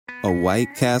a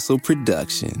White Castle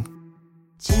production.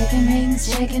 Chicken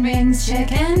rings, chicken rings,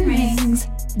 chicken rings.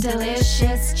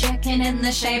 Delicious chicken in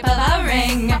the shape of a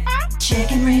ring.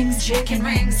 Chicken rings, chicken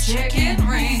rings, chicken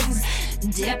rings.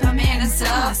 Dip them in a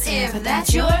sauce if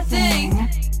that's your thing.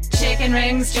 Chicken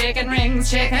rings, chicken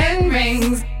rings, chicken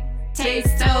rings.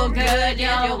 Taste so good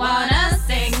you'll wanna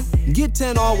sing. Get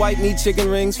 10 all-white meat chicken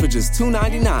rings for just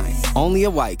 $2.99. Only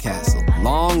at White Castle.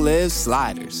 Long live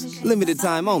sliders. Limited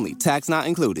time only. Tax not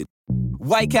included.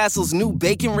 White Castle's new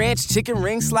Bacon Ranch Chicken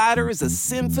Ring Slider is a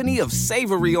symphony of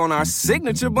savory on our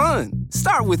signature bun.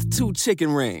 Start with 2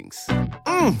 chicken rings.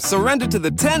 Surrender to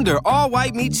the tender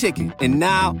all-white meat chicken. And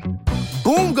now,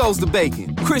 boom goes the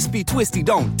bacon. Crispy, twisty,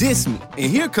 don't diss me.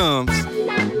 And here comes,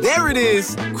 there it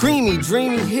is, creamy,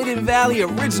 dreamy, Hidden Valley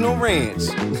Original Ranch.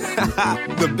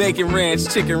 The Bacon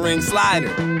Ranch Chicken Ring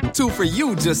Slider. 2 for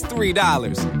you, just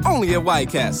 $3. Only at White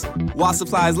Castle. While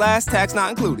supplies last, tax not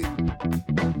included.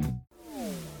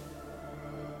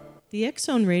 The X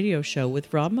Zone Radio Show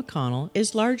with Rob McConnell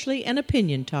is largely an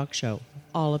opinion talk show.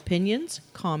 All opinions,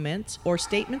 comments, or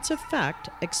statements of fact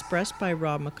expressed by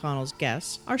Rob McConnell's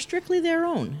guests are strictly their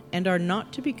own and are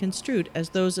not to be construed as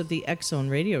those of the X Zone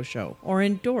Radio Show or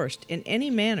endorsed in any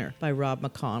manner by Rob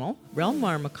McConnell,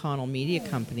 Relmar McConnell Media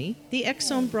Company, the X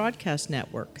Zone Broadcast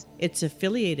Network, its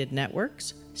affiliated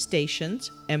networks, stations,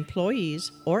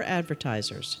 employees, or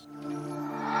advertisers.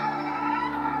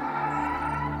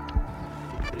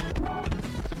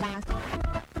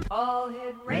 All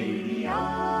Hit Radio.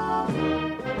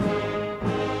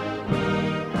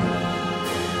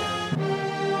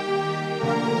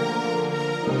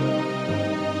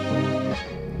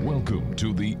 Welcome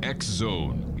to the X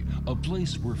Zone, a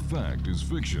place where fact is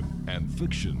fiction and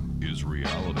fiction is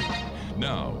reality.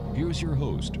 Now, here's your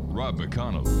host, Rob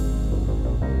McConnell.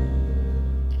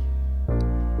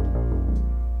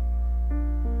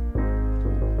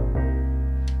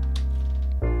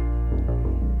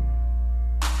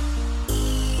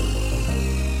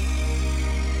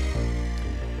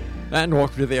 And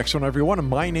welcome to the X Zone, everyone. And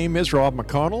my name is Rob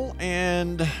McConnell,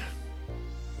 and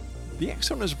the X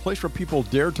Zone is a place where people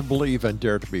dare to believe and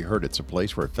dare to be heard. It's a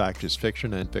place where fact is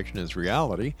fiction and fiction is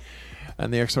reality.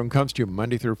 And the X Zone comes to you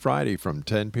Monday through Friday from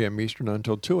 10 p.m. Eastern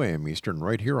until 2 a.m. Eastern,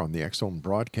 right here on the X Zone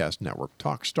Broadcast Network,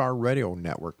 Talkstar Radio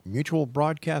Network, Mutual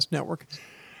Broadcast Network,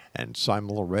 and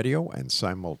Simul Radio and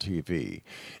Simul TV.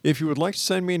 If you would like to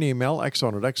send me an email,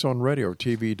 xzone at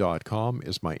xzoneradiotv.com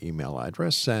is my email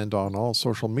address, and on all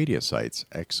social media sites,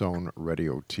 Xzone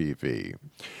Radio TV.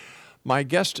 My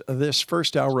guest this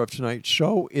first hour of tonight's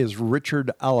show is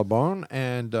Richard ALABONE,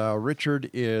 and Richard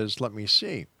is, let me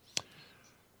see,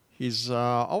 he's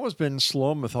always been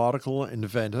slow, methodical,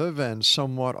 inventive, and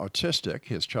somewhat autistic.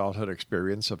 His childhood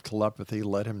experience of telepathy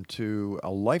led him to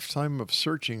a lifetime of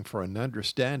searching for an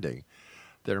understanding.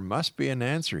 There must be an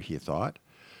answer, he thought.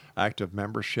 Active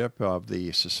membership of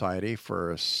the Society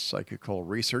for Psychical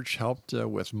Research helped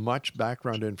with much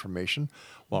background information,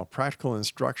 while practical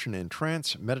instruction in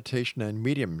trance, meditation, and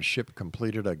mediumship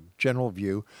completed a general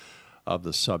view of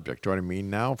the subject. Joining me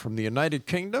now from the United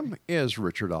Kingdom is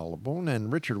Richard ALABONE.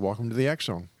 And Richard, welcome to the X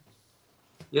Zone.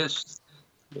 Yes.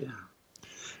 Yeah.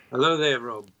 Hello there,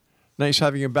 Rob. Nice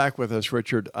having you back with us,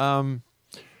 Richard. When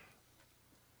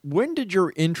did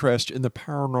your interest in the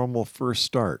paranormal first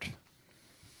start?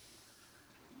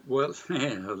 Well,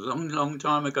 yeah, a long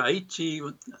time ago,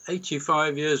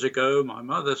 85 years ago, my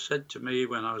mother said to me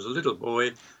when I was a little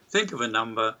boy, think of a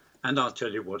number and I'll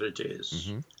tell you what it is.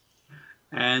 Mm-hmm.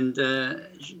 And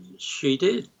she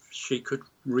did. She could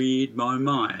read my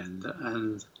mind,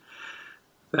 and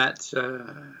that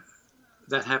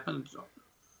happened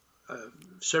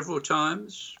several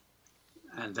times.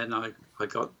 And then I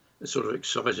got sort of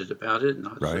excited about it, and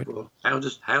I said, "Well, how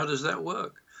does that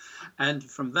work?" And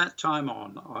from that time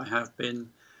on, I have been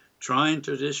trying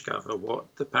to discover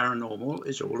what the paranormal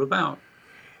is all about.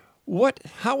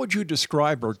 How would you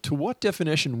describe, or to what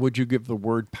definition would you give the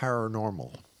word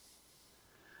paranormal?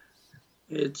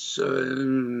 It's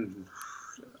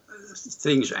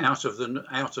things out of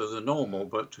the normal,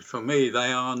 but for me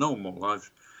they are normal.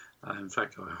 In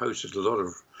fact, I hosted a lot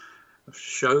of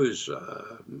shows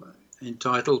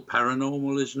entitled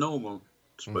 "Paranormal is Normal."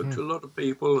 Spoke to a lot of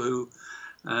people who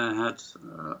had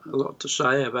a lot to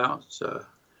say about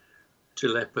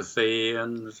telepathy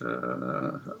and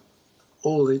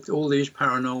all these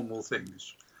paranormal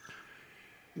things.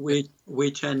 We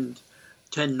tend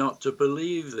not to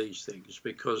believe these things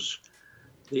because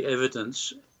the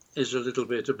evidence is a little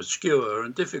bit obscure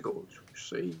and difficult, you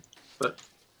see. But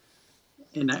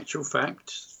in actual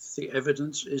fact, the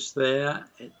evidence is there.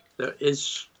 There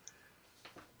is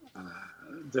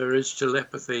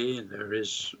telepathy, and there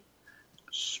is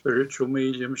spiritual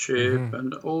mediumship,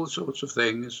 and all sorts of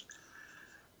things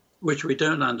which we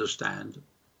don't understand.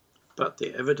 But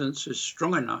the evidence is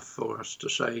strong enough for us to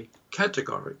say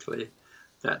categorically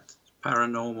that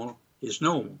paranormal is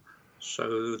normal.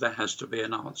 So there has to be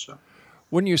an answer.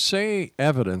 When you say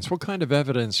evidence, what kind of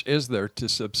evidence is there to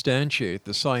substantiate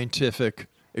the scientific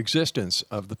existence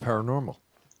of the paranormal?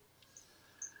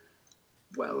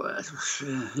 Well,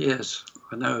 yes,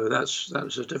 I know that's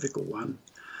a difficult one.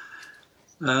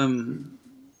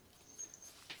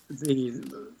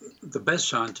 The best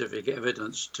scientific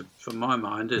evidence, for my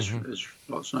mind, is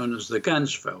what's known as the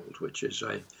Ganzfeld, which is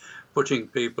putting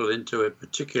people into a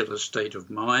particular state of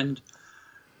mind,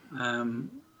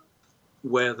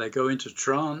 where they go into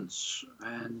trance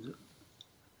and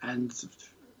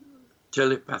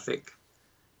telepathic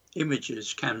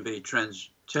images can be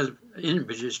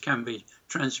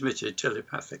transmitted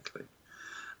telepathically,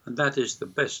 and that is the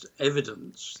best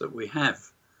evidence that we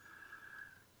have.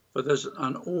 But there's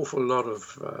an awful lot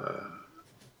of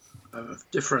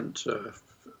different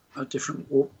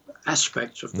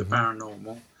aspects of the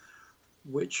paranormal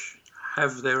which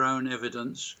have their own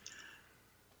evidence,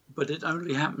 but it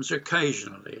only happens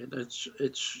occasionally.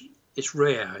 It's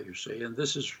rare, you see, and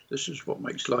this is what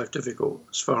makes life difficult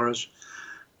as far as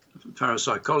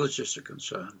parapsychologists are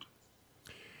concerned.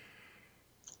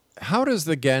 How does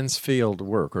the Ganzfeld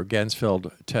work, or Ganzfeld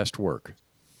test work?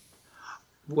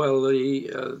 Well,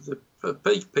 the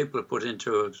people are put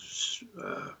into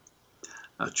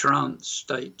a trance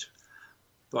state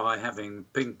by having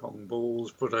ping pong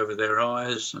balls put over their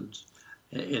eyes and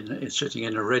sitting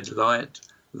in a red light,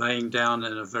 laying down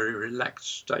in a very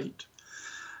relaxed state,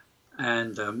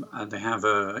 and they have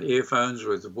earphones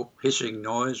with a hissing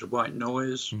noise, a white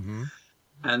noise,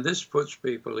 and this puts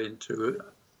people into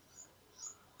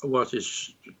what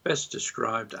is best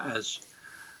described as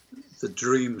the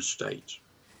dream state.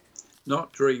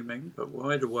 Not dreaming, but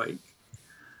wide awake.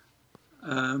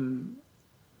 And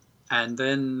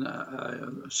then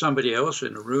somebody else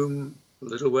in a room a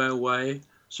little way away,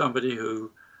 somebody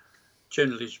who,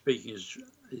 generally speaking,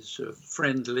 is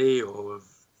friendly or a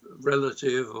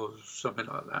relative or something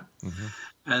like that.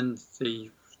 And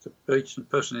the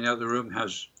person in the other room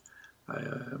has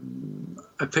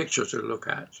a picture to look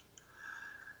at.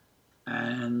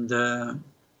 And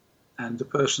the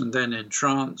person then in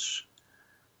trance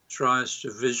tries to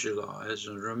visualize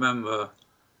and remember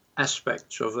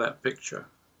aspects of that picture,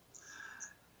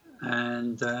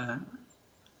 and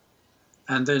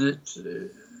then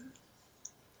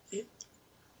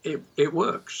it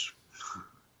works.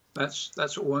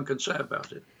 That's all one can say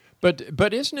about it.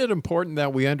 But isn't it important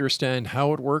that we understand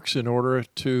how it works in order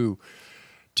to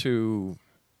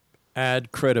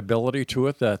add credibility to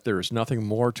it, that there's nothing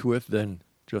more to it than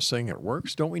just saying it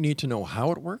works? Don't we need to know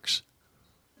how it works?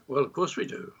 Well, of course we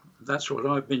do. That's what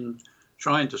I've been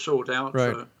trying to sort out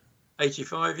for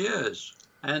 85 years.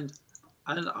 And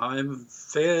I'm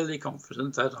fairly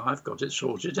confident that I've got it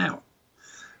sorted out.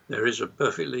 There is a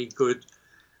perfectly good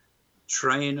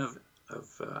train of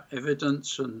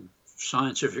evidence and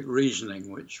scientific reasoning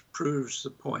which proves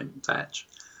the point that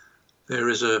there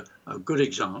is a good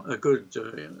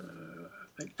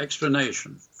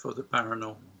explanation for the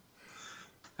paranormal.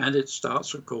 And it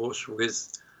starts, of course,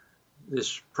 with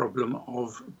this problem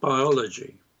of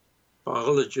biology.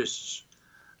 Biologists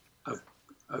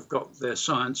have got their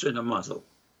science in a muddle,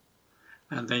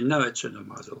 and they know it's in a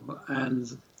muddle,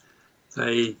 and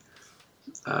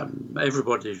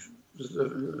everybody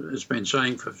has been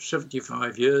saying for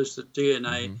 75 years that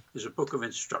DNA is a book of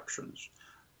instructions,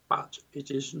 but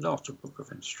it is not a book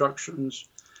of instructions.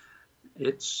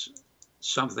 It's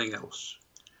something else.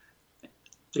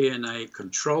 DNA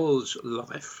controls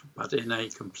life, but in a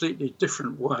completely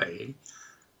different way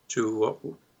to what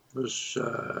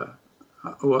the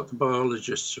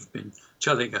biologists have been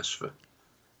telling us for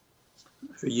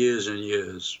years and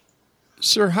years.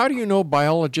 Sir, how do you know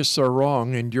biologists are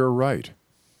wrong and you're right?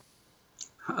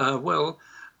 Well,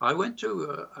 I went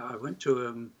to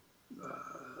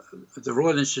the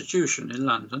Royal Institution in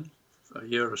London a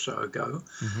year or so ago,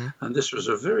 and this was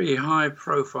a very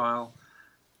high-profile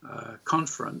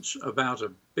conference about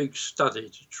a big study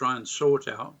to try and sort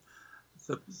out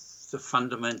the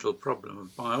fundamental problem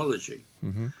of biology.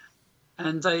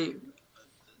 And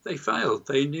they failed.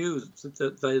 They knew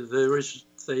that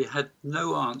they had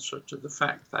no answer to the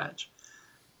fact that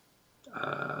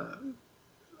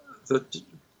that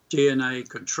DNA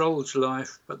controls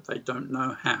life, but they don't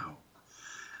know how.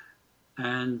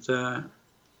 And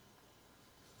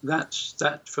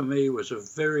that for me was a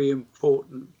very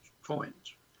important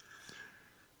point.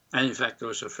 And in fact, there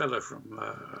was a fellow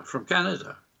from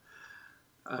Canada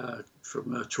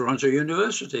from Toronto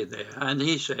University there, and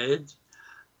he said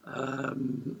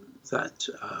that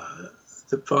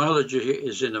the biology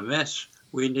is in a mess.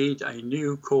 We need a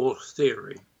new core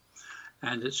theory,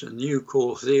 and it's a new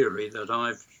core theory that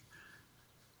I've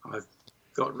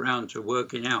got round to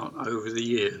working out over the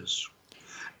years,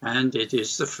 and it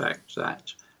is the fact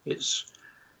that it's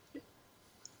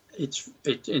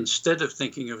instead of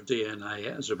thinking of DNA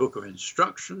as a book of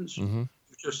instructions, you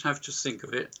just have to think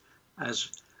of it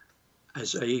as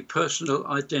a personal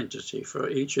identity for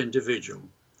each individual.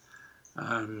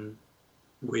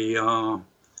 We are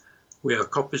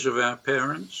copies of our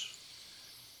parents,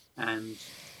 and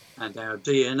our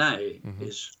DNA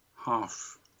is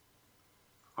half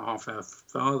our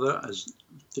father's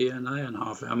DNA and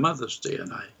half our mother's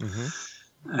DNA,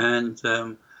 and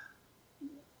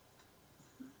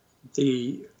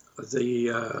the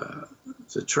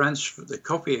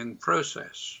copying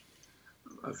process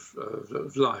of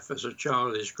life as a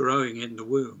child is growing in the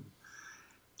womb.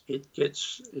 It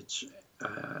gets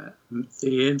the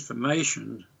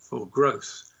information for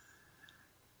growth.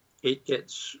 It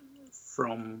gets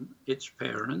from its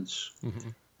parents,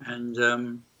 and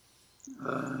the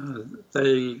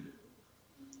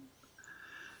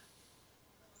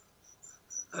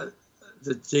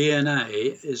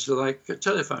DNA is like a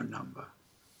telephone number,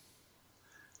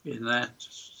 in that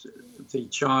the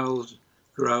child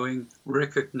growing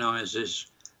recognizes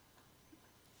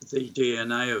the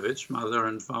DNA of its mother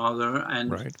and father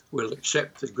and will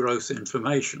accept the growth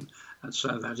information. And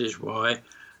so that is why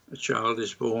a child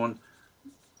is born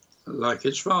like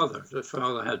its father. The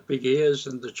father had big ears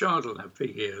and the child will have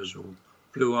big ears or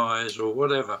blue eyes or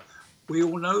whatever. We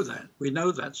all know that. We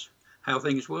know that's how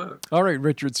things work. All right,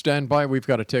 Richard, stand by. We've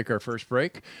got to take our first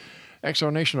break.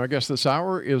 Exonation, our guest this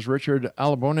hour is Richard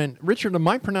ALABONE. And Richard, am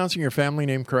I pronouncing your family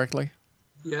name correctly?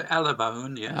 Yeah,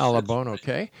 ALABONE, yes. ALABONE,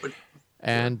 okay.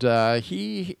 And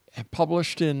he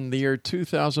published in the year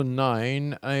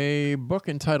 2009 a book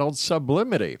entitled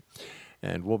Sublimity.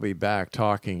 And we'll be back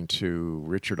talking to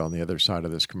Richard on the other side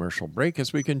of this commercial break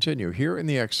as we continue here in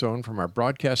the X Zone from our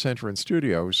broadcast center and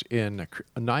studios in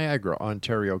Niagara,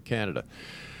 Ontario, Canada.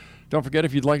 Don't forget,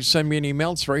 if you'd like to send me an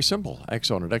email, it's very simple,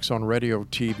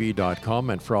 xzone@xzoneradiotv.com.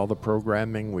 And for all the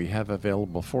programming we have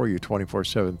available for you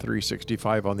 24/7,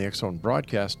 365 on the X Zone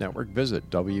Broadcast Network, visit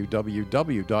www.xzbn.net.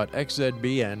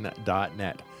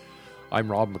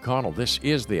 I'm Rob McConnell. This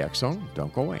is the X Zone.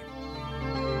 Don't go away.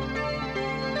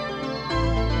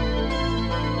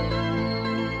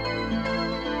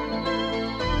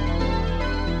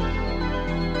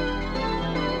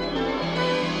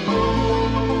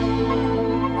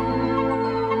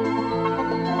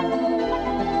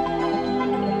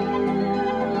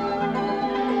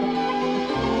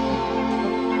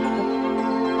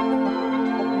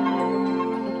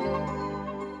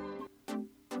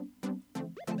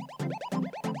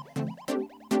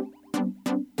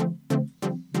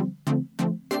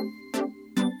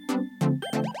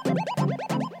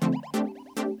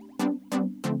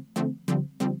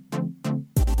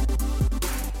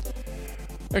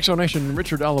 Exonation,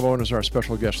 Richard ALABONE is our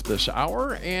special guest this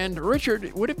hour. And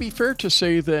Richard, would it be fair to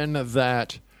say then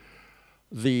that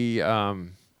the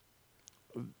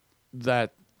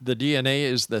DNA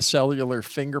is the cellular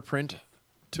fingerprint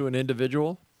to an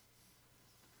individual?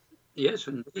 Yes,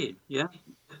 indeed. Yeah.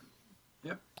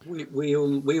 Yeah. We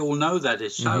all know that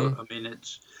is so. I mean,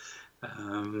 it's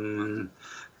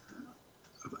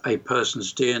a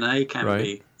person's DNA can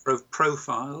be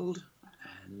profiled,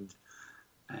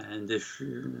 and if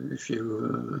you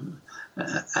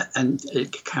and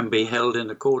it can be held in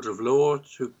a court of law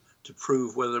to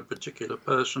prove whether a particular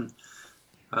person.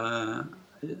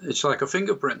 It's like a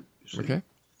fingerprint. You see. Okay.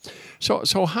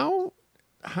 So how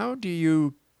do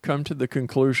you come to the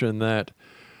conclusion that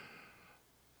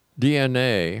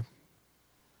DNA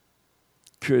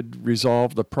could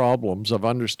resolve the problems of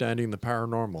understanding the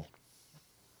paranormal?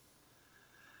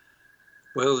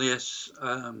 Well, yes.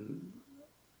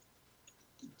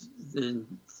 You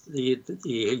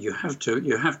have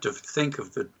to think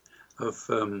of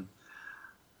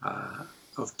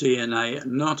DNA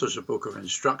not as a book of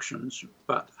instructions,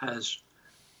 but as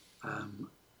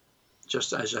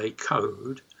just as a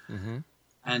code,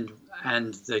 and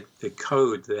the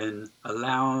code then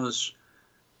allows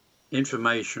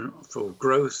information for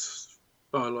growth,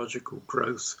 biological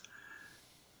growth,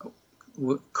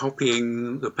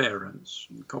 copying the parents,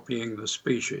 copying the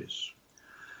species.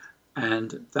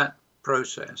 And that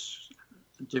process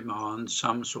demands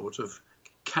some sort of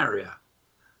carrier,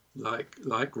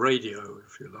 like radio,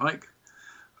 if you like.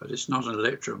 But it's not an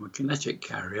electromagnetic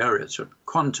carrier, it's a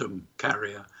quantum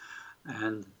carrier.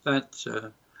 And that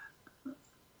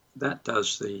that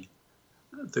does the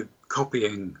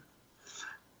copying,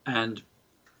 and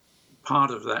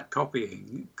part of that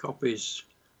copying copies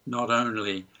not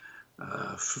only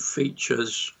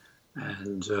features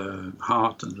and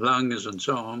heart and lungs and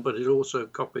so on, but it also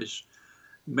copies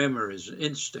memories,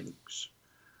 instincts,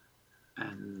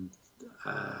 and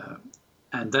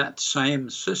that same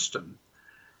system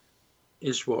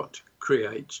is what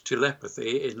creates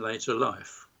telepathy in later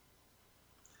life.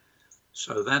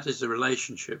 So that is the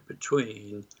relationship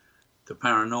between the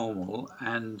paranormal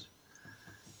and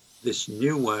this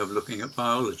new way of looking at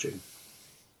biology.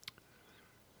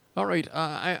 All right.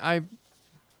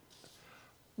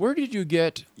 Where did you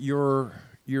get your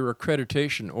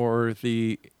accreditation or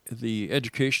the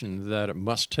education that it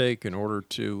must take in order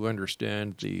to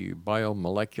understand the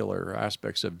biomolecular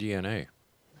aspects of DNA?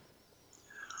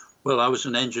 Well, I was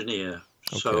an engineer,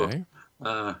 Okay.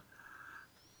 so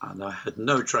and I had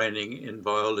no training in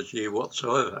biology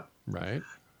whatsoever. Right.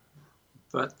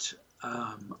 But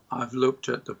I've looked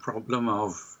at the problem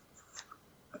of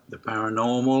the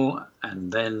paranormal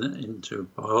and then into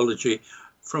biology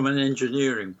from an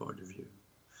engineering point of view.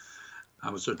 I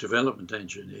was a development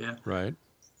engineer, Right.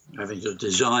 having to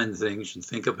design things and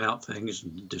think about things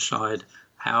and decide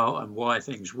how and why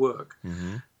things work.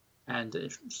 Mm-hmm.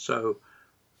 And so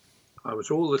I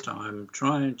was all the time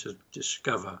trying to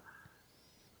discover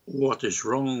what is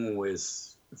wrong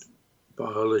with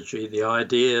biology, the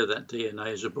idea that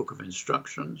DNA is a book of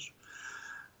instructions.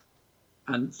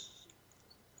 And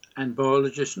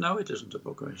biologists know it isn't a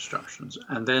book of instructions.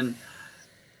 And then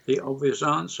the obvious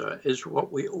answer is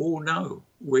what we all know.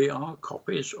 We are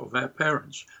copies of our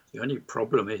parents. The only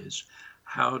problem is,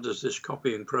 how does this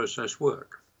copying process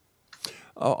work?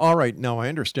 All right. Now I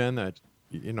understand that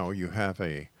you have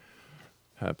an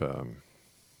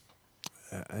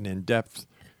in-depth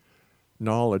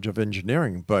knowledge of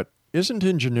engineering, but isn't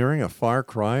engineering a far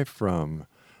cry from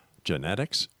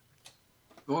genetics?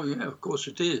 Oh yeah, of course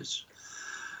it is.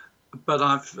 But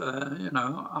I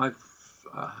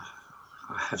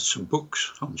have some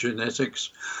books on genetics,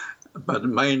 but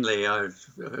mainly I've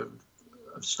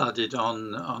studied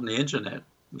on the internet,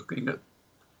 looking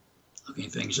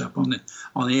things up on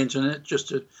the internet just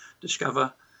to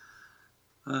discover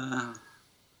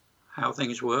how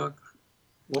things work,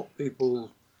 what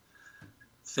people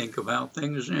think about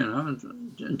things,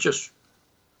 and just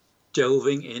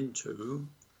delving into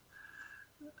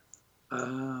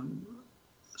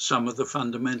some of the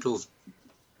fundamental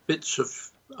bits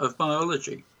of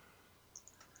biology.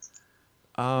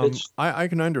 I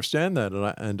can understand that,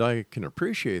 and I can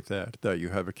appreciate that you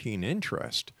have a keen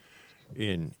interest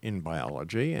in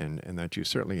biology, and that you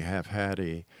certainly have had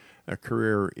a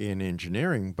career in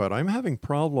engineering. But I'm having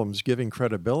problems giving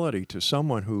credibility to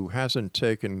someone who hasn't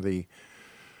taken the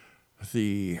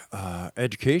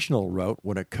educational route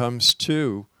when it comes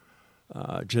to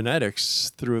genetics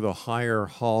through the higher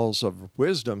halls of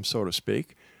wisdom, so to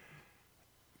speak,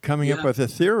 coming up with a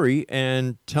theory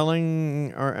and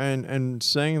telling and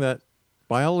saying that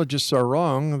biologists are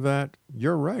wrong, that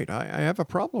you're right. I have a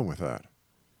problem with that.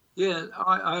 Yeah,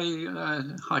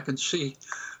 I can see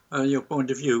your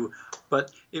point of view,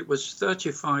 but it was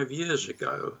 35 years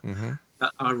ago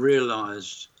that I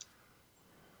realized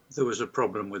there was a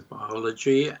problem with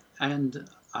biology, and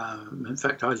in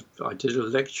fact, I did a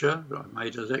lecture. I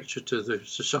made a lecture to the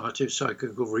Society of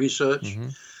Psychical Research,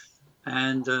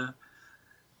 and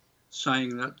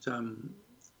saying that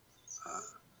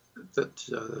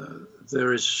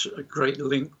there is a great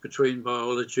link between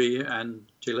biology and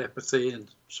telepathy and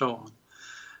so on.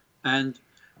 And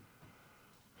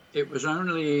it was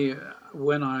only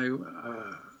when I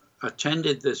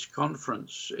attended this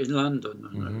conference in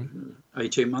London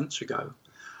 18 months ago,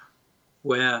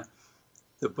 where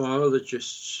the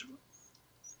biologists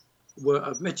were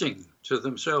admitting to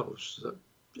themselves that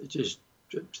it is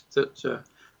that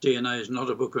DNA is not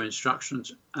a book of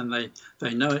instructions, and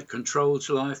they know it controls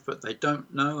life, but they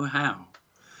don't know how.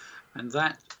 And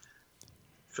that,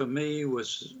 for me,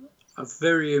 was a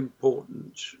very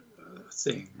important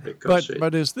thing. Because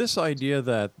but is this idea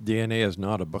that DNA is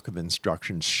not a book of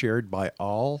instructions shared by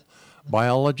all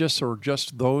biologists, or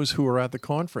just those who were at the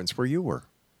conference where you were?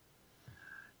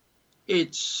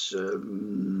 It's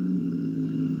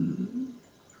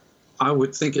I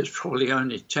would think it's probably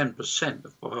only 10%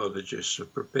 of biologists are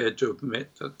prepared to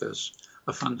admit that there's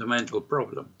a fundamental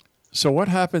problem. So what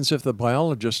happens if the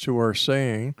biologists who are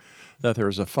saying that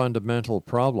there's a fundamental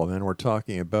problem, and we're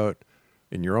talking about,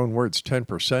 in your own words,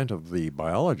 10% of the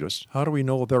biologists, how do we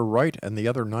know they're right and the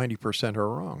other 90% are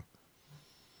wrong?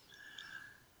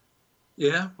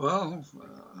 Yeah, well,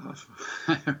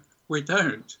 we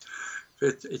don't.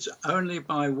 It's only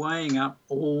by weighing up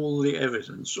all the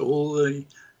evidence, all the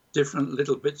different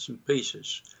little bits and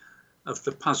pieces of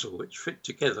the puzzle which fit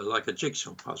together like a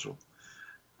jigsaw puzzle.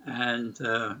 And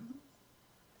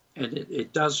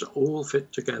it does all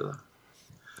fit together.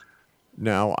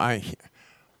 Now,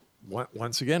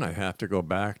 once again, I have to go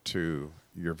back to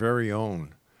your very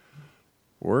own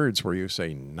words where you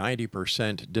say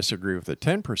 90% disagree with the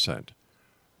 10%.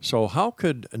 So how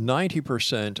could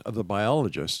 90% of the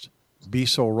biologists be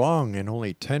so wrong and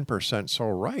only 10% so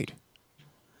right?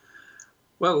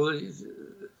 Well,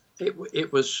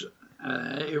 it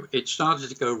started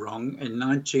to go wrong in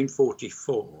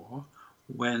 1944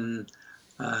 when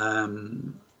a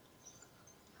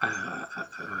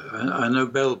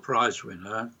Nobel Prize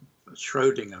winner,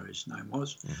 Schrödinger his name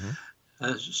was,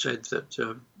 said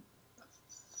that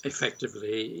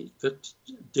effectively that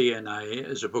DNA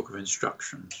is a book of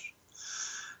instructions.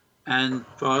 And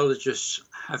biologists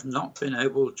have not been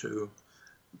able to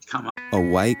come up. A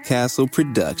White Castle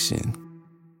production.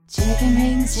 Chicken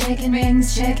rings, chicken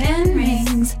rings, chicken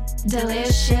rings.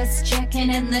 Delicious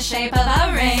chicken in the shape of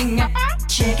a ring.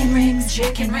 Chicken rings,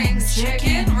 chicken rings,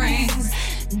 chicken rings.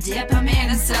 Dip them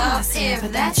in a sauce if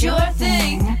that's your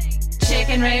thing.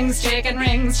 Chicken rings, chicken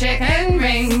rings, chicken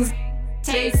rings.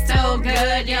 Taste so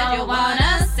good you'll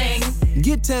wanna sing.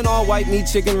 Get 10 all-white meat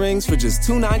chicken rings for just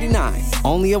 $2.99.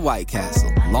 Only at White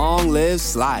Castle. Long live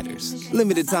sliders.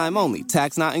 Limited time only.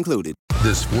 Tax not included.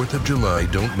 This 4th of July,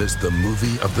 don't miss the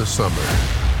movie of the summer.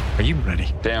 Are you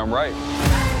ready? Damn right.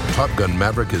 Top Gun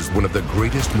Maverick is one of the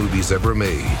greatest movies ever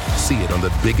made. See it on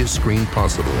the biggest screen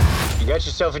possible. You got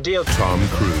yourself a deal. Tom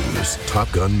Cruise,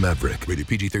 Top Gun Maverick, rated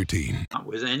PG-13.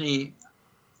 With any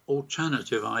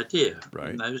alternative idea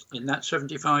in that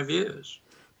 75 years.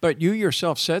 But you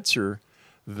yourself said, sir,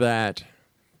 that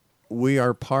we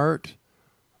are part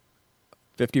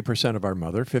 50% of our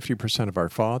mother, 50% of our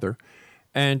father.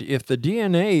 And if the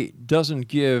DNA doesn't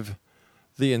give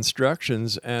the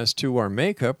instructions as to our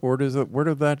makeup, where does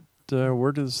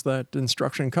that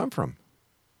instruction come from?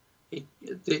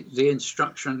 The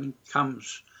instruction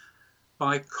comes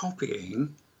by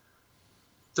copying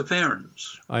the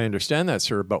parents. I understand that,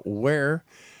 sir, but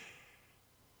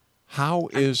how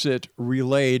is it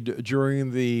relayed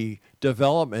during the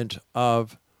development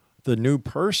of the new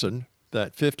person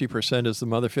that 50% is the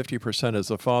mother, 50% is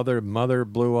the father, mother,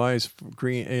 blue eyes,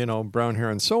 green, brown hair,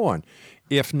 and so on,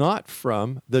 if not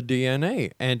from the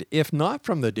DNA? And if not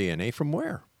from the DNA, from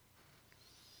where?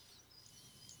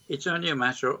 It's only a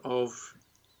matter of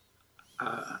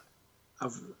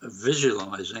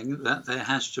visualizing that there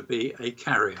has to be a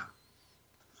carrier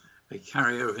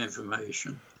of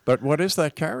information. But what is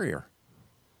that carrier?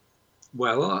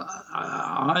 Well,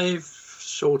 I've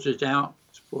sorted out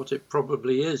what it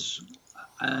probably is,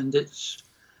 and it's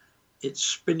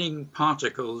spinning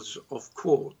particles of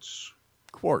quartz.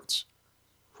 Quartz.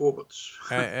 Quartz.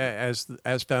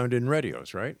 as found in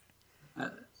radios, right?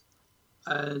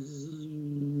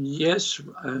 Yes.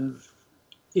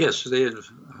 Yes,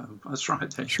 that's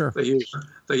right. Sure. They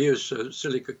use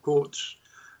silicon quartz,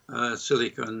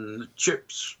 silicon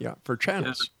chips. Yeah, for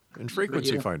channels and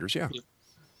frequency finders. Yeah.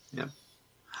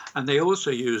 And they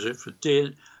also use it for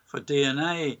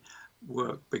DNA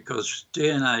work, because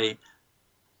DNA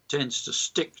tends to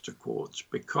stick to quartz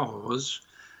because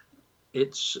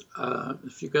it's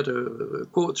if you get a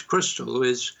quartz crystal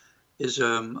is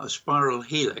a spiral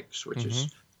helix, which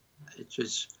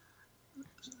is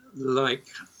like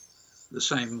the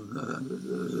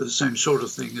same sort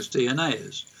of thing as DNA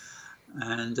is,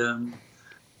 and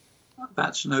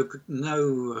that's no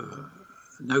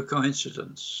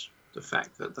coincidence. The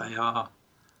fact that they are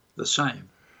the same.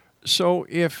 So,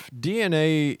 if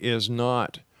DNA is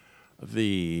not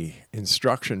the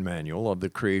instruction manual of the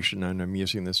creation, and I'm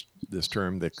using this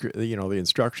term, the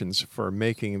instructions for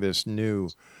making this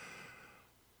new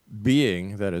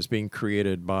being that is being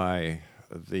created by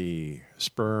the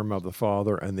sperm of the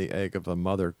father and the egg of the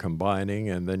mother combining,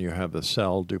 and then you have the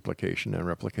cell duplication and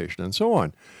replication and so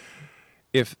on.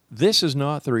 If this is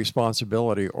not the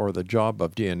responsibility or the job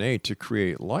of DNA to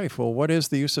create life, well, what is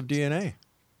the use of DNA?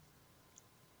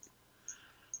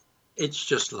 It's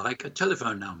just like a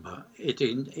telephone number. It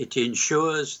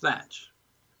ensures that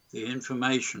the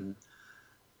information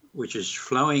which is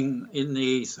flowing in the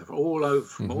ether all over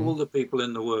from all the people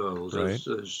in the world,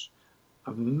 there's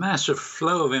a massive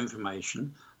flow of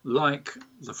information, like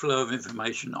the flow of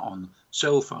information on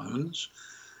cell phones,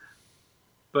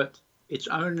 but it's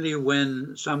only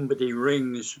when somebody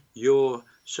rings your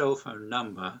cell phone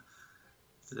number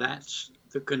that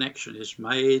the connection is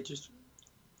made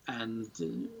and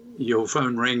your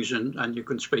phone rings and you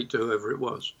can speak to whoever it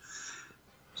was.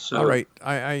 So, all right.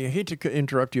 I hate to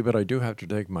interrupt you, but I do have to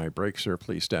take my break, sir.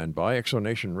 Please stand by.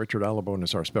 Exonation, Richard ALABONE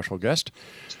is our special guest.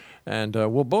 And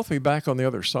we'll both be back on the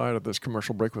other side of this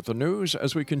commercial break with the news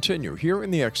as we continue here in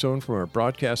the X Zone from our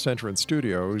broadcast center and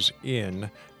studios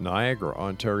in Niagara,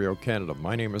 Ontario, Canada.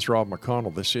 My name is Rob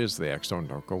McConnell. This is the X Zone.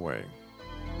 Don't go away.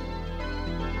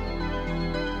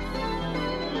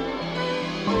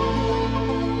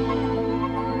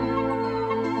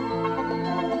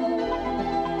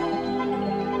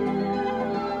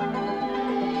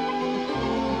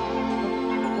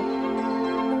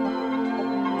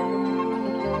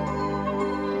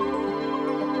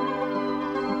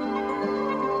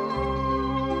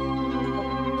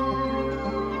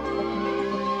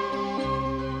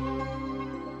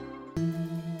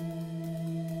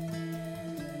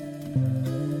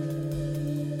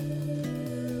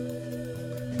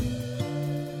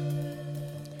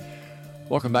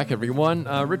 Welcome back, everyone.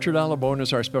 Richard ALABONE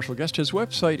is our special guest. His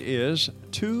website is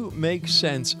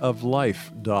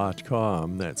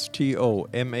tomakesenseoflife.com. That's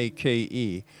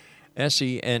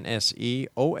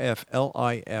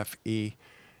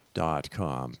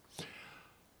TOMAKESENSEOFLIFE.com.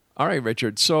 All right,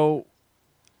 Richard. So,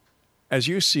 as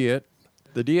you see it,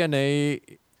 the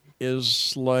DNA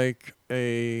is like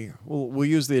we'll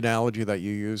use the analogy that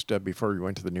you used before we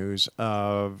went to the news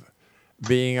of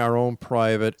being our own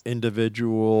private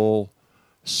individual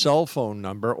cell phone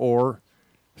number or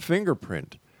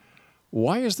fingerprint.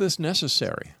 Why is this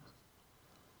necessary?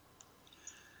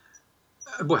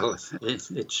 Well,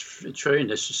 it's very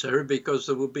necessary because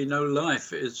there would be no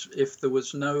life if there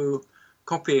was no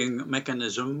copying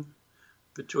mechanism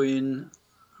between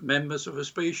members of a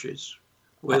species,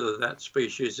 whether that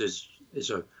species is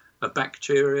a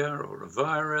bacteria or a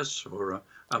virus or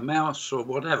a mouse or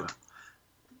whatever.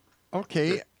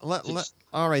 Okay,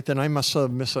 all right, then I must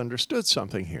have misunderstood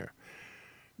something here,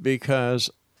 because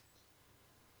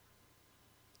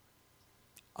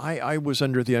I was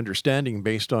under the understanding,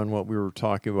 based on what we were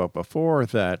talking about before,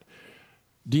 that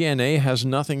DNA has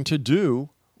nothing to do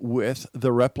with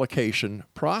the replication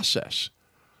process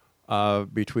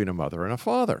between a mother and a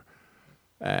father,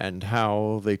 and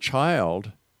how the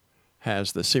child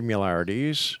has the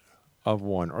similarities of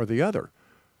one or the other.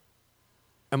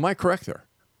 Am I correct there?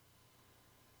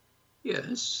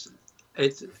 Yes,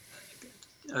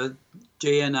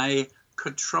 DNA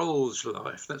controls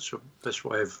life. That's the best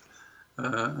way of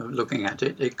looking at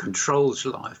it. It controls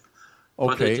life,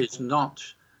 okay. But it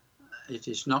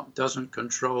is not. Doesn't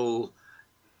control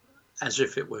as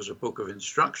if it was a book of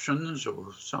instructions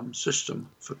or some system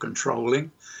for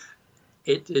controlling.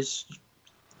 It is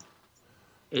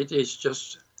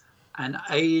just an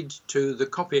aid to the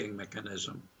copying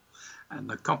mechanism, and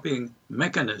the copying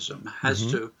mechanism has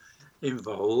to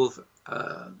involve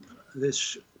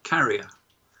this carrier.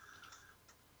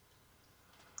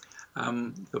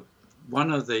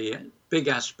 One of the big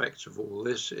aspects of all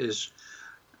this is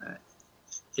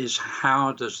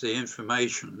how does the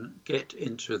information get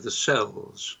into the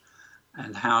cells,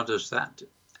 and how does that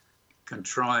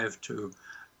contrive to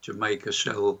make a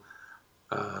cell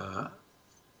to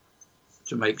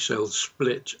make cells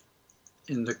split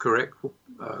in the correct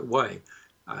way.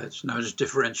 It's known as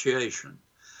differentiation.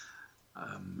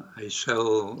 A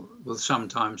cell will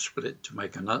sometimes split to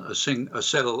make a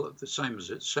cell the same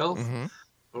as itself,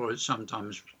 or it's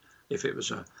sometimes, if it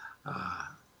was a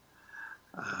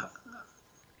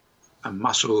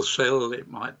muscle cell, it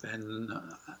might then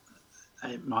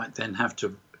have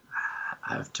to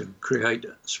create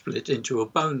split into a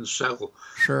bone cell.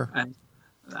 Sure. And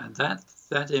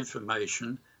that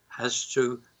information has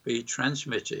to be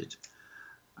transmitted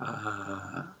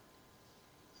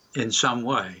in some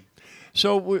way.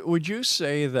 So would you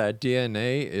say that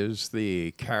DNA is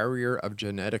the carrier of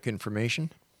genetic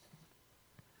information?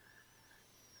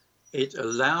 It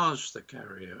allows the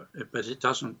carrier, but it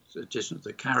isn't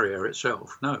the carrier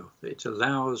itself. No, it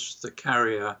allows the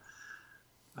carrier,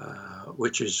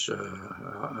 which is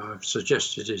I've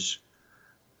suggested is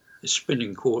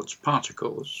spinning quartz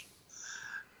particles,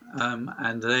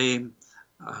 and they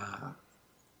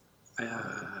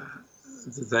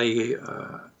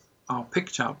are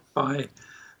picked up by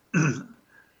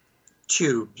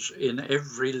tubes in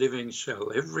every living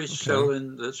cell. Every cell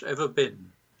that's ever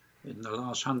been in the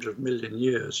last 100 million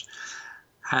years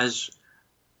has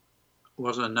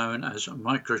what are known as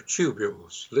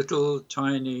microtubules, little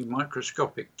tiny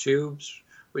microscopic tubes,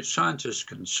 which scientists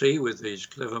can see with these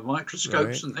clever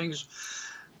microscopes and things.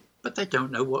 but they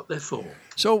don't know what they're for.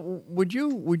 So would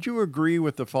you agree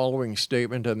with the following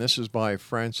statement? And this is by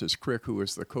Francis Crick, who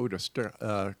is the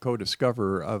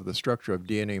co-discoverer of the structure of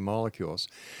DNA molecules.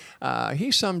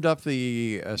 He summed up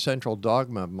the central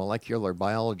dogma of molecular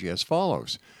biology as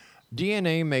follows: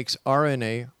 DNA makes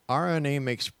RNA, RNA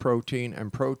makes protein,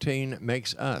 and protein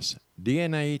makes us.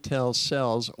 DNA tells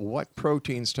cells what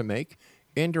proteins to make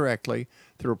indirectly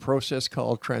through a process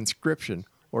called transcription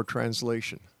or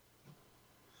translation.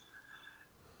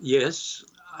 Yes,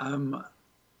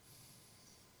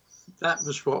 that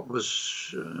was what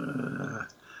was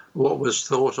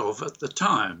thought of at the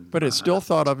time. But it's still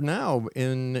thought of now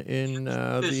in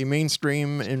the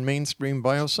mainstream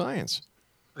bioscience.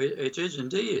 It is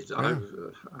indeed. Yeah.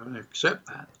 I accept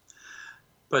that.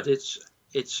 But it's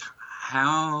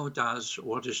how does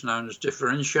what is known as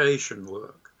differentiation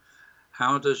work?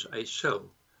 How does a cell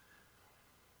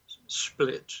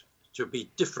split to be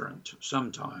different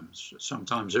sometimes?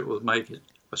 Sometimes it will make it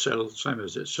a cell the same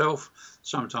as itself.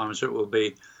 Sometimes it will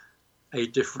be a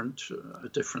different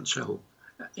cell.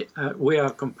 We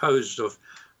are composed of,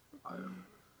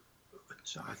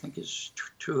 I think it's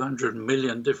 200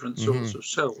 million different sorts of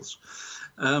cells.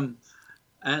 And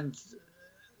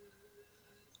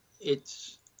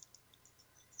it's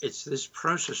this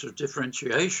process of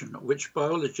differentiation which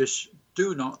biologists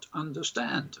do not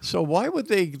understand. So why would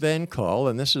they then call,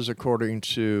 and this is according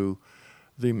to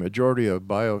the majority of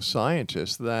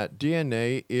bioscientists, that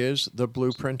DNA is the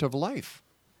blueprint of life?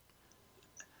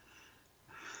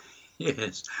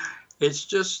 Yes, it's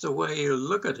just the way you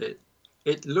look at it.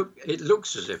 It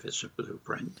looks as if it's a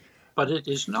blueprint, but it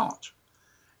is not.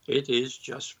 It is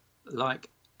just like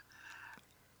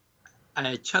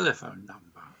a telephone number.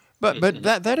 But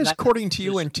that is according to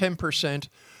you and 10%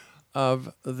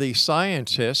 of the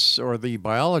scientists or the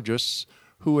biologists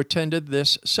who attended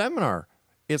this seminar.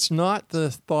 It's not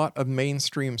the thought of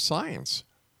mainstream science.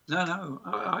 No,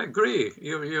 I agree.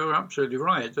 You're absolutely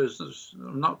right.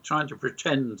 I'm not trying to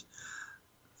pretend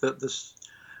that this,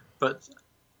 but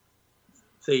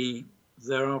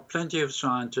there are plenty of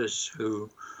scientists who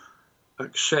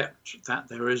accept that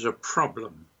there is a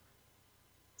problem,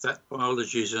 that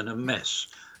biology is in a mess.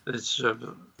 It's a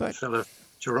fellow at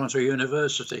Toronto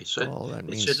University said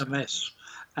it's in a mess,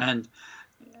 and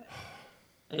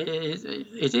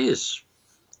it is.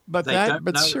 But they don't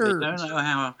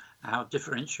know how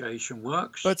differentiation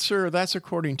works. But sir, that's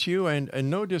according to you,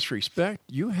 and no disrespect,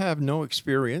 you have no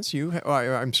experience.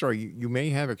 I'm sorry, you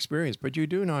may have experience, but you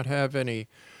do not have any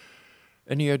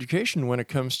education when it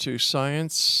comes to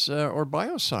science or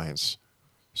bioscience.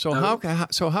 So no. How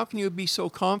can you be so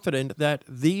confident that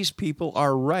these people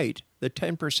are right, the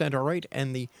 10% are right,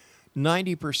 and the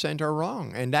 90% are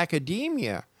wrong, and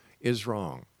academia is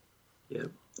wrong? Yeah.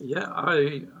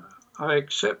 I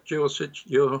accept your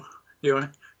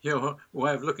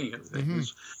way of looking at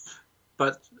things,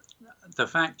 but the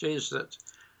fact is that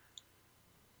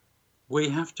we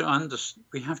have to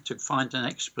find an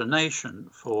explanation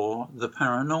for the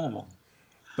paranormal.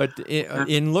 But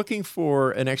in looking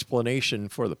for an explanation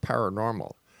for the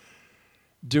paranormal,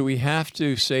 do we have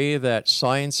to say that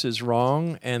science is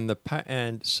wrong and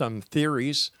some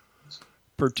theories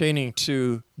pertaining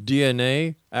to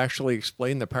DNA actually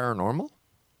explain the paranormal?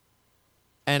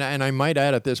 And I might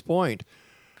add at this point,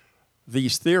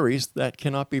 these theories that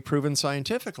cannot be proven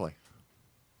scientifically.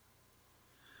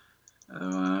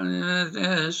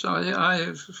 Yes,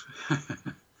 I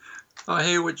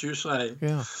hear what you say.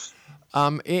 Yeah.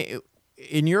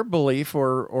 In your belief,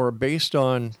 or based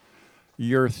on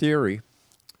your theory,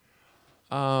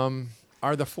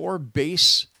 are the four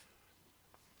base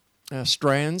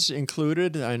strands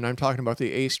included? And I'm talking about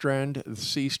the A strand, the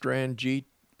C strand, G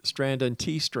strand, and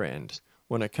T strand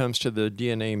when it comes to the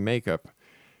DNA makeup.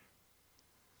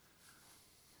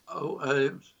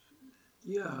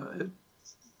 Yeah.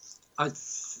 I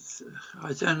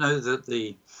don't know that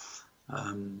the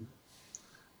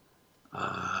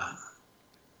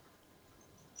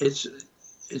it's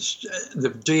the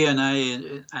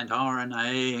DNA and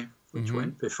RNA, which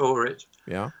went before it,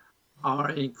 are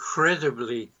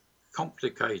incredibly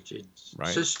complicated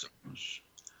systems,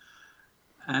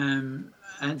 and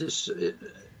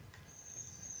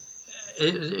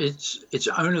it's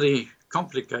only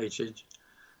complicated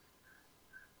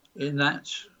in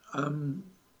that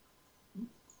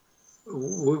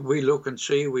we look and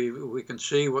see, we can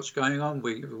see what's going on.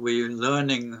 We're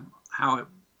learning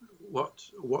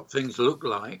what things look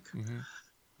like,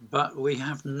 but we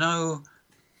have no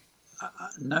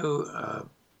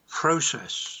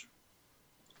process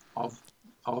of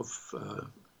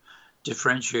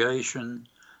differentiation.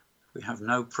 We have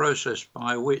no process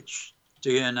by which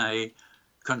DNA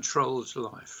controls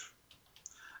life.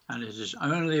 And it is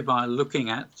only by looking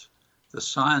at the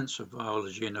science of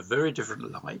biology in a very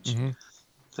different light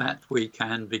that we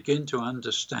can begin to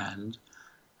understand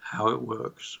how it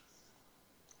works.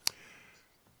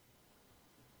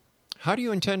 How do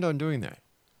you intend on doing that?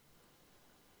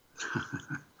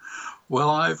 Well,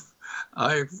 I've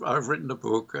written a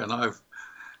book, and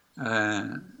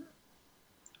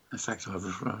in fact,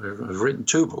 I've written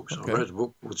two books. Okay. I wrote a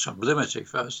book called Sublimity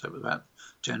first. That was about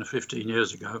 10 or 15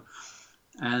 years ago,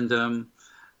 and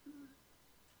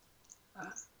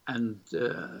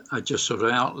I just sort of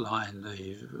outlined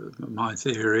my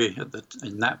theory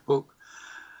in that book,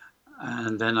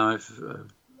 and then I've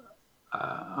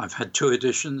had two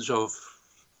editions of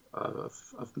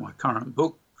my current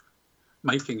book,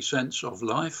 Making Sense of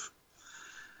Life,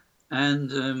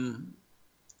 and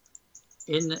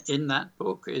in that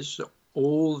book is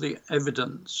all the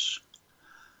evidence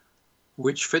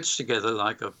which fits together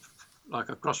like a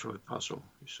crossword puzzle.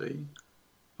 You see,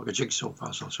 like a jigsaw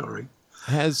puzzle. Sorry.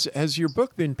 Has your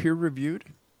book been peer reviewed?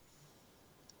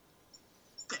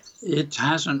 It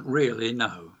hasn't really.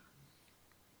 No.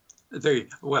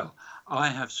 I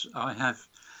have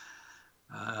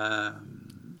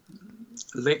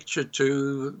lectured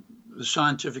to the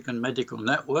Scientific and Medical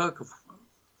Network,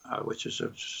 which is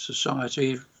a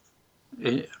society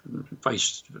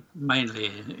based mainly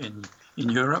in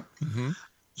Europe,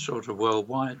 sort of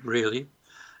worldwide, really.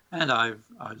 And I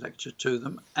lectured to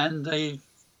them, and they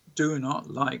do not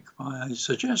like my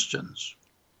suggestions.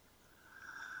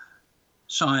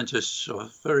 Scientists are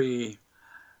very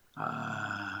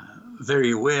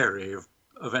wary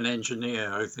of an engineer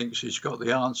who thinks he's got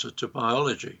the answer to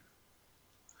biology.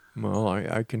 Well,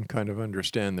 I can kind of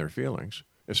understand their feelings,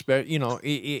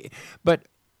 especially, but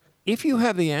if you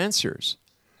have the answers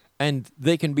and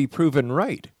they can be proven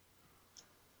right,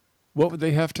 what would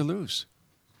they have to lose?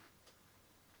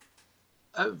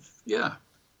 Yeah,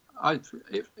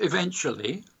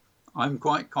 eventually, I'm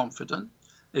quite confident,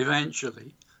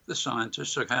 eventually the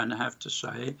scientists are going to have to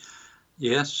say,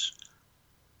 yes,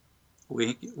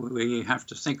 we have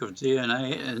to think of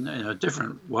DNA in a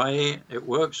different way. It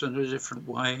works in a different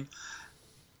way,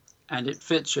 and it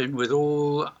fits in with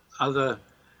all other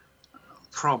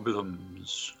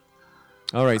problems.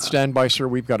 All right, stand by, sir.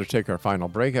 We've got to take our final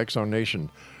break. Exxon Nation,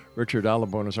 Richard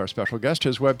ALABONE is our special guest.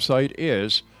 His website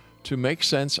is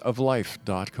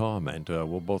tomakesenseoflife.com, and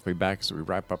we'll both be back as we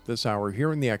wrap up this hour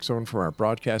here in the X Zone from our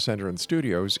broadcast center and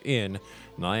studios in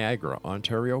Niagara,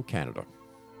 Ontario, Canada.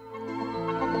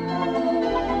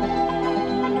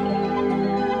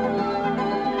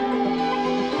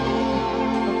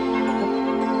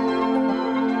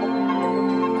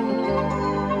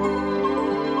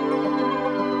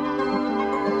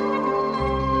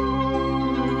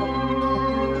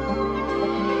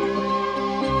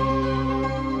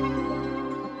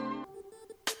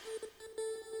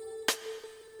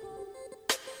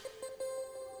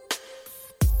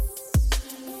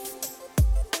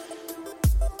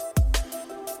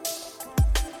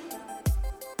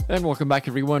 And welcome back,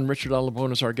 everyone. Richard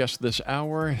ALABONE is our guest this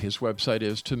hour. His website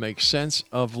is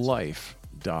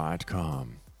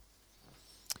tomakesenseoflife.com.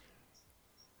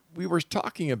 We were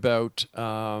talking about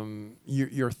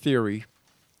your theory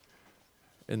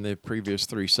in the previous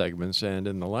three segments, and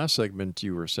in the last segment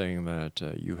you were saying that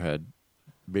you had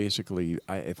basically,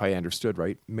 if I understood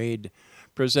right,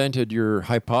 presented your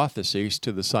hypotheses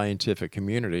to the scientific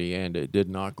community, and it did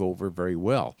not go over very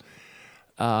well.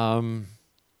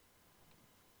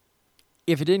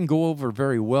 If it didn't go over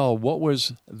very well, what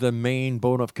was the main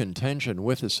bone of contention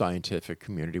with the scientific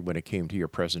community when it came to your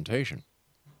presentation?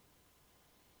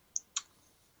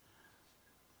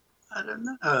 I don't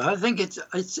know. I think it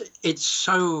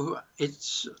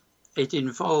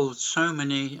involves so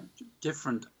many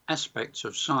different aspects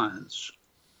of science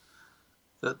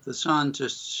that the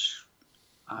scientists,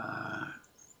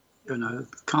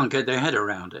 can't get their head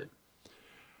around it.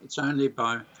 It's only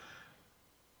by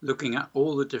looking at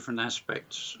all the different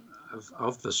aspects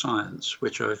of the science,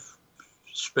 which I've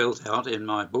spelled out in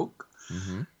my book.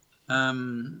 Mm-hmm.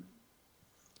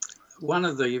 One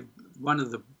of the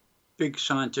big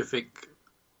scientific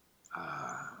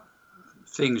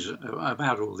things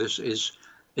about all this is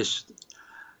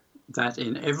that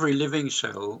in every living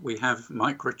cell we have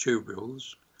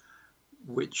microtubules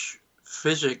which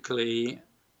physically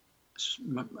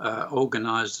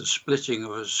organize the splitting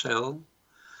of a cell.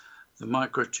 The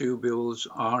microtubules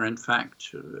are, in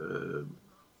fact,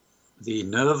 the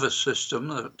nervous system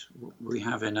that we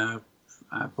have in our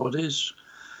bodies.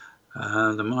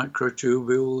 The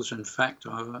microtubules, in fact,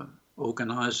 are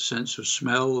organized sense of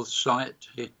smell, sight,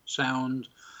 sound,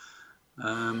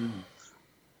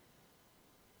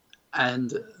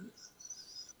 and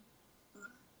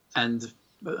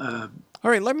All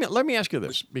right, let me ask you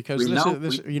this, because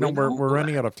we're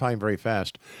running out of time very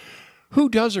fast. Who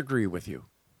does agree with you?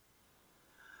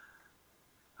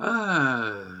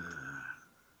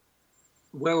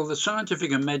 Well, the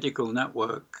Scientific and Medical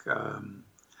Network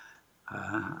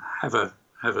have a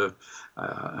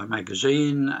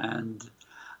magazine, and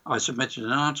I submitted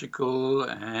an article,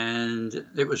 and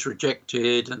it was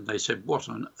rejected, and they said, "What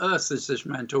on earth is this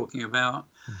man talking about?"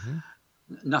 Mm-hmm.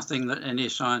 Nothing that any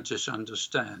scientist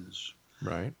understands.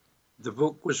 Right. The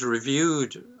book was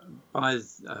reviewed by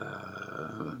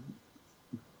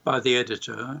the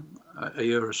editor a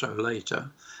year or so later,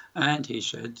 and he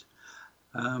said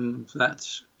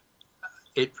that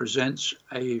it presents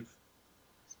a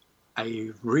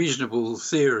reasonable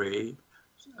theory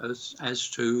as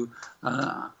to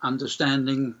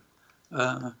understanding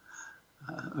a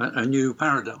new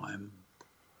paradigm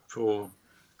for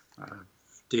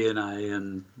DNA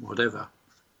and whatever.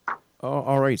 Oh,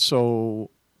 all right. So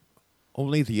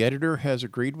only the editor has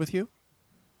agreed with you?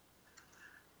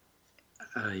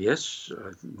 Yes,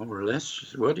 more or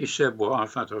less. What he said, well, I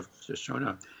thought I've just shown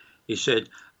up. He said,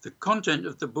 the content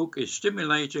of the book is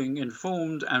stimulating,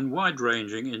 informed, and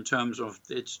wide-ranging in terms of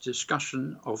its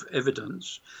discussion of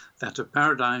evidence that a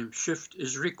paradigm shift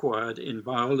is required in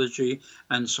biology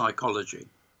and psychology.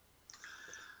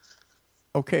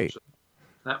 Okay. So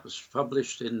that was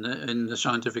published in the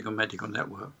Scientific and Medical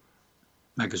Network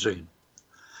magazine.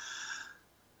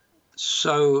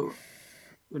 So,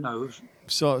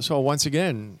 So once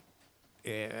again,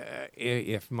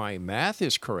 if my math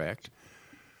is correct,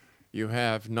 you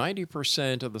have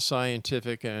 90% of the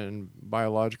scientific and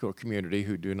biological community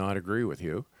who do not agree with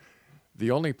you.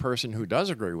 The only person who does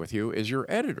agree with you is your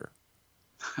editor.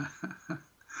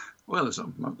 Well, it's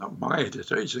not my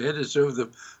editor. It's the editor of the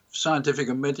Scientific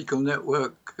and Medical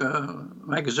Network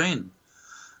magazine.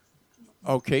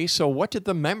 Okay, so what did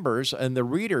the members and the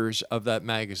readers of that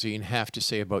magazine have to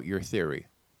say about your theory?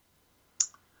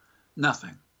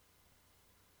 Nothing.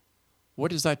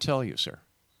 What does that tell you, sir?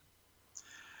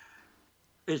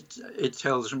 It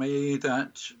tells me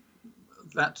that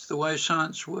that's the way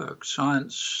science works.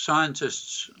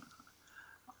 Scientists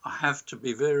have to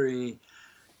be very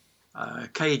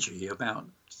cagey about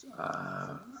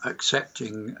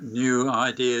accepting new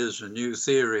ideas and new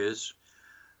theories,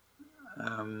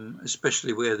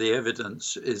 especially where the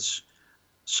evidence is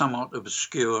somewhat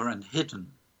obscure and hidden,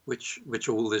 which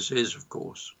all this is, of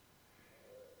course.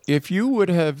 If you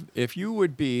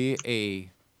would be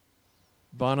a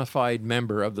bona fide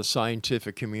member of the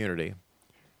scientific community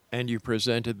and you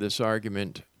presented this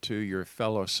argument to your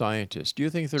fellow scientists, do you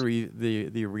think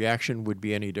the reaction would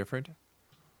be any different?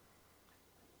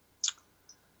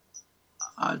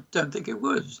 I don't think it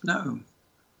would, no.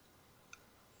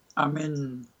 I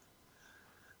mean,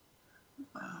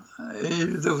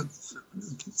 the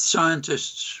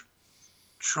scientists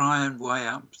try and weigh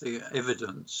up the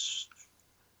evidence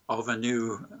of a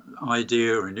new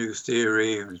idea, a new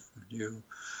theory, a new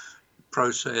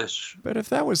process. But if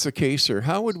that was the case, sir,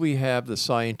 how would we have the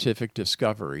scientific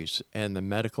discoveries and the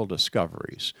medical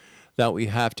discoveries that we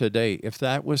have today if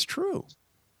that was true?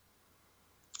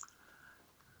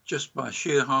 Just by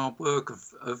sheer hard work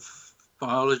of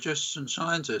biologists and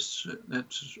scientists.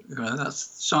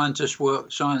 That's science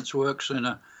works in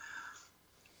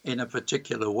a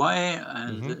particular way,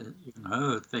 and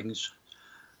things.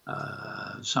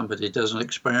 Somebody does an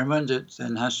experiment, it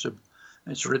then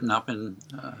it's written up in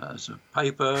as a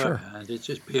paper, sure, and it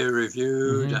is peer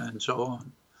reviewed, and so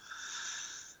on.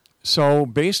 So,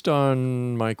 based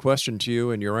on my question to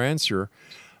you and your answer,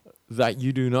 that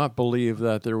you do not believe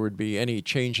that there would be any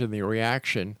change in the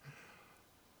reaction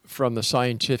from the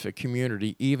scientific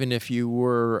community, even if you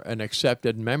were an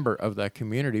accepted member of that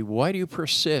community, why do you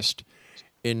persist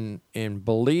in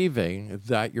believing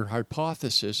that your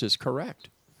hypothesis is correct?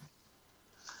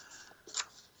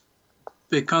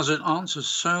 Because it answers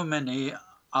so many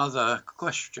other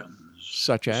questions.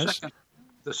 Such as?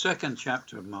 The second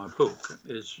chapter of my book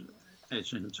is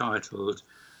entitled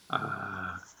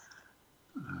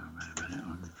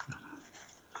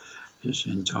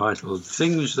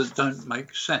Things That Don't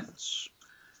Make Sense.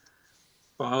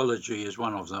 Biology is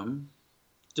one of them.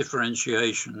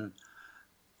 Differentiation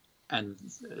and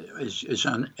is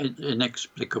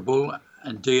inexplicable,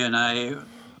 and DNA.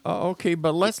 Okay,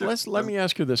 but let me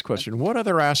ask you this question: what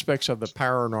other aspects of the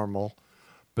paranormal,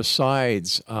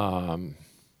 besides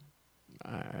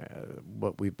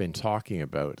what we've been talking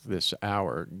about this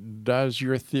hour, does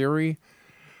your theory,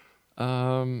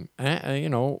 give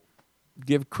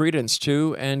credence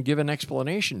to and give an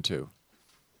explanation to?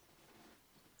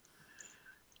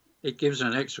 it gives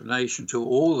an explanation to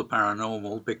all the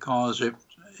paranormal, because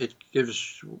it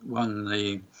gives one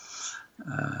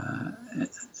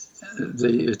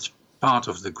it's part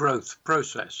of the growth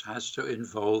process, has to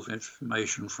involve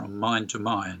information from mind to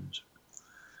mind.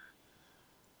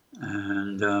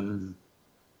 And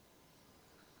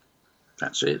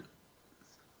that's it.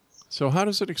 So how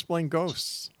does it explain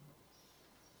ghosts?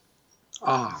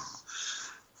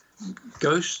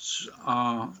 Ghosts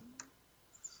are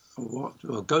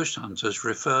ghost hunters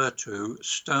refer to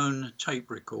stone tape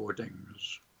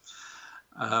recordings,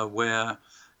 where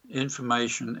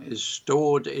information is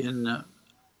stored in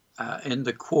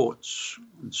the quartz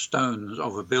and stones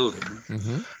of a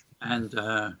building, and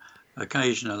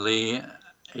occasionally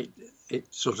it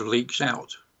sort of leaks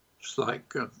out. It's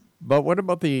like. But what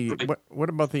about the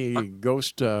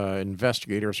ghost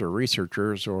investigators or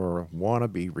researchers or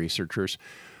wannabe researchers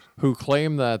who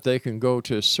claim that they can go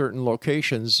to certain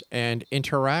locations and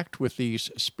interact with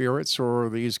these spirits or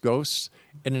these ghosts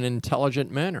in an intelligent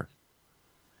manner?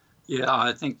 Yeah,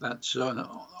 I think that's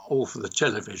all for the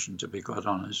television, to be quite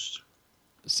honest.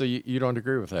 So you don't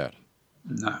agree with that?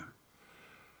 No.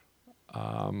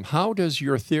 How does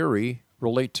your theory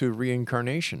relate to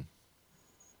reincarnation?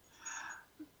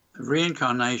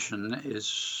 Reincarnation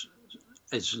is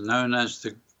known as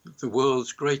the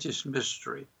world's greatest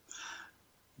mystery,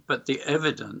 but the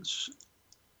evidence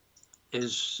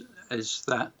is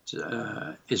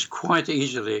quite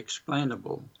easily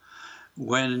explainable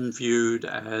when viewed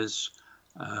as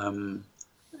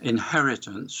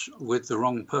inheritance with the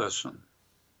wrong person.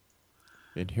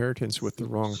 Inheritance with the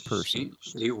wrong person.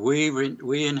 See,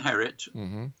 we inherit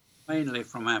mainly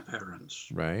from our parents.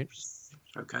 Right.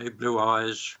 Okay, blue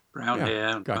eyes, brown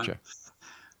hair. Gotcha.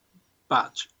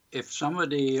 But if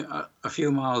somebody a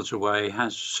few miles away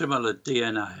has similar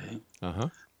DNA,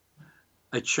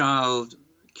 a child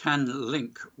can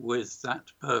link with that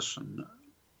person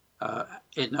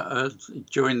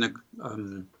during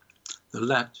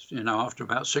the after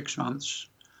about 6 months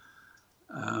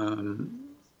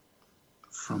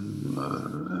from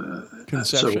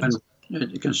conception.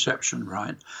 Conception,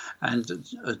 right? And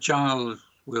a child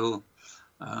will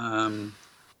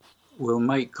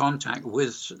make contact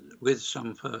with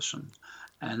some person,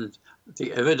 and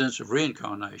the evidence of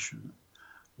reincarnation,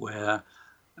 where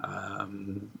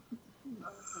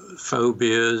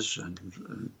phobias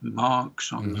and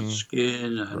marks on the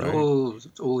skin and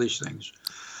all these things,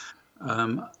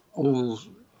 all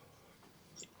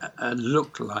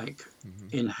look like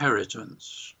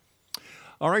inheritance.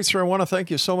 All right, sir, I want to thank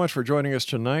you so much for joining us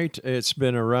tonight. It's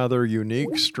been a rather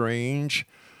unique, strange,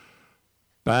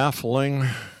 baffling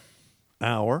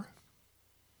hour.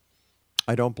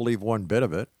 I don't believe one bit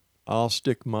of it. I'll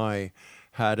stick my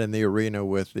hat in the arena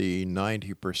with the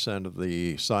 90% of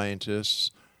the scientists,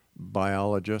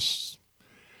 biologists,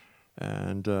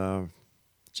 and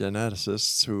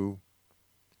geneticists who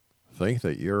think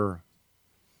that your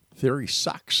theory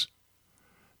sucks.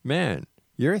 Man,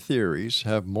 your theories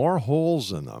have more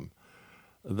holes in them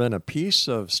than a piece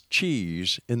of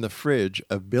cheese in the fridge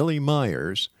of Billy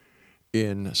Myers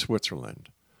in Switzerland.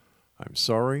 I'm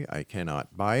sorry, I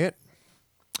cannot buy it.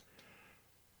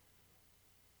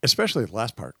 Especially the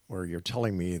last part where you're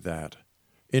telling me that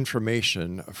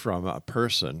information from a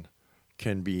person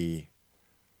can be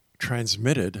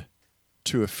transmitted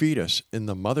to a fetus in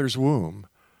the mother's womb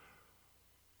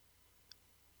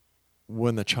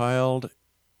when the child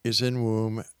is in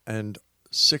womb and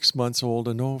 6 months old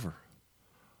and over.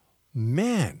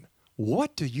 Man,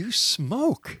 what do you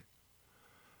smoke?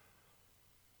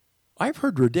 I've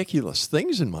heard ridiculous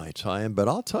things in my time, but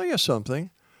I'll tell you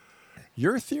something.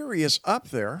 Your theory is up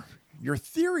there. Your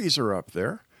theories are up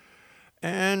there.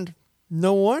 And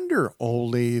no wonder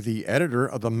only the editor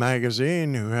of the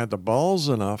magazine who had the balls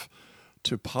enough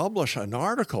to publish an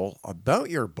article about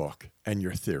your book and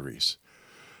your theories.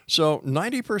 So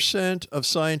 90% of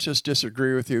scientists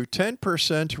disagree with you.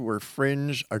 10% who are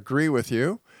fringe agree with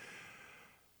you.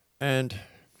 And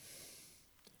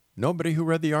nobody who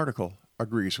read the article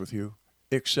agrees with you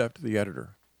except the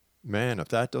editor. Man, if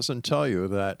that doesn't tell you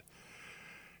that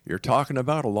you're talking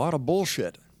about a lot of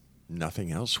bullshit,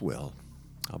 nothing else will.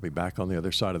 I'll be back on the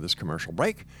other side of this commercial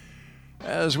break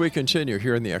as we continue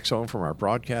here in the X-Zone from our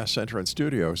broadcast center and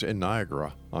studios in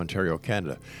Niagara, Ontario,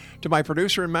 Canada. To my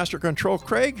producer and master control,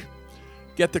 Craig,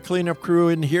 get the cleanup crew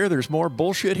in here. There's more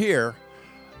bullshit here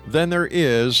than there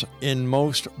is in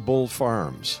most bull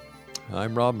farms.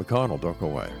 I'm Rob McConnell. Don't go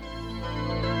away.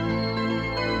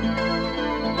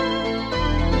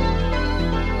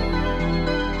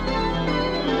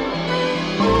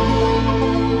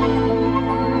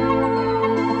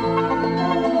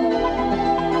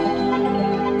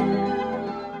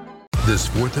 This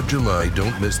 4th of July,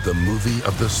 don't miss the movie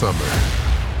of the summer.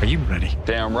 Are you ready?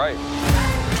 Damn right.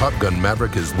 Top Gun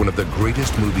Maverick is one of the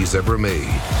greatest movies ever made.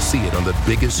 See it on the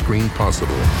biggest screen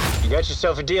possible. You got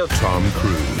yourself a deal. Tom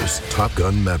Cruise, Top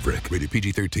Gun Maverick, rated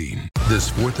PG-13. This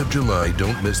 4th of July,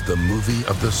 don't miss the movie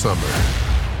of the summer.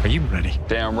 Are you ready?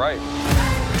 Damn right.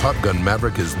 Top Gun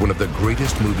Maverick is one of the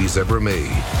greatest movies ever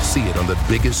made. See it on the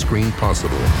biggest screen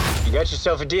possible. You got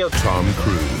yourself a deal. Tom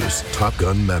Cruise, Top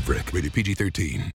Gun Maverick, rated PG-13.